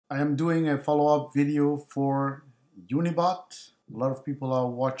I am doing a follow-up video for Unibot. A lot of people are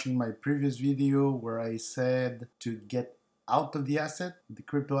watching my previous video where I said to get out of the asset, the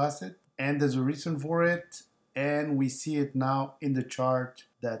crypto asset, and there's a reason for it. And we see it now in the chart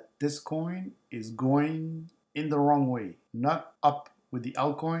that this coin is going in the wrong way, not up with the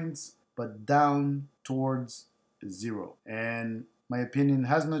altcoins, but down towards zero. And my opinion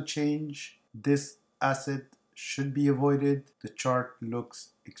has not changed. This asset should be avoided. The chart looks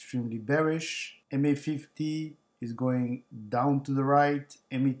extremely bearish. MA50 is going down to the right.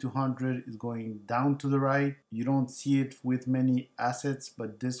 MA200 is going down to the right. You don't see it with many assets,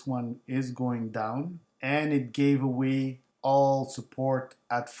 but this one is going down. And it gave away all support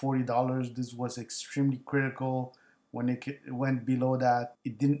at $40. This was extremely critical. When it went below that,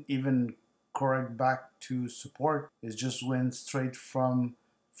 it didn't even correct back to support. It just went straight from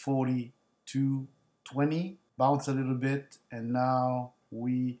 40 to 20, bounced a little bit, and now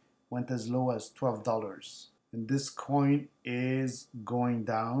we went as low as $12. And this coin is going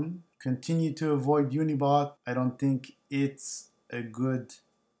down. Continue to avoid Unibot. I don't think it's a good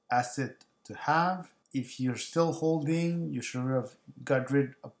asset to have. If you're still holding, you should have got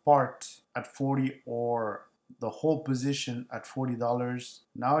rid a part at 40 or the whole position at $40.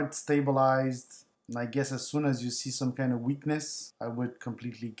 Now it's stabilized. And I guess as soon as you see some kind of weakness, I would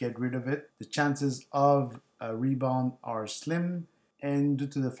completely get rid of it. The chances of a rebound are slim. And due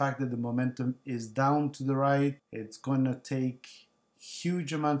to the fact that the momentum is down to the right, it's going to take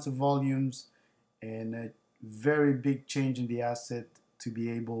huge amounts of volumes and a very big change in the asset to be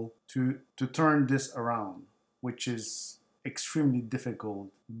able to turn this around, which is extremely difficult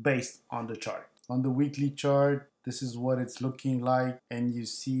based on the chart. On the weekly chart, this is what it's looking like, and you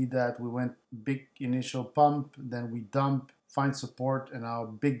see that we went big initial pump, then we dump, find support, and now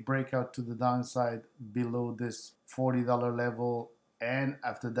big breakout to the downside below this $40 level, and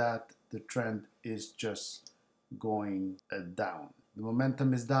after that the trend is just going down. The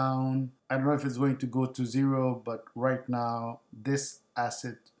momentum is down. I don't know if it's going to go to zero, but right now this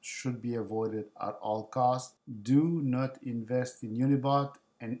asset should be avoided at all costs. Do not invest in Unibot,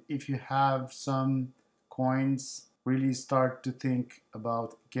 and if you have some coins, really start to think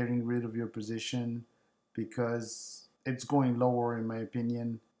about getting rid of your position because it's going lower in my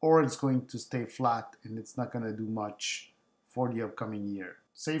opinion, or it's going to stay flat and it's not going to do much for the upcoming year.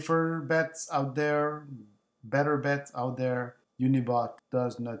 Safer bets out there, better bets out there. Unibot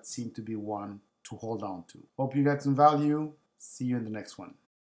does not seem to be one to hold on to. Hope you got some value. See you in the next one.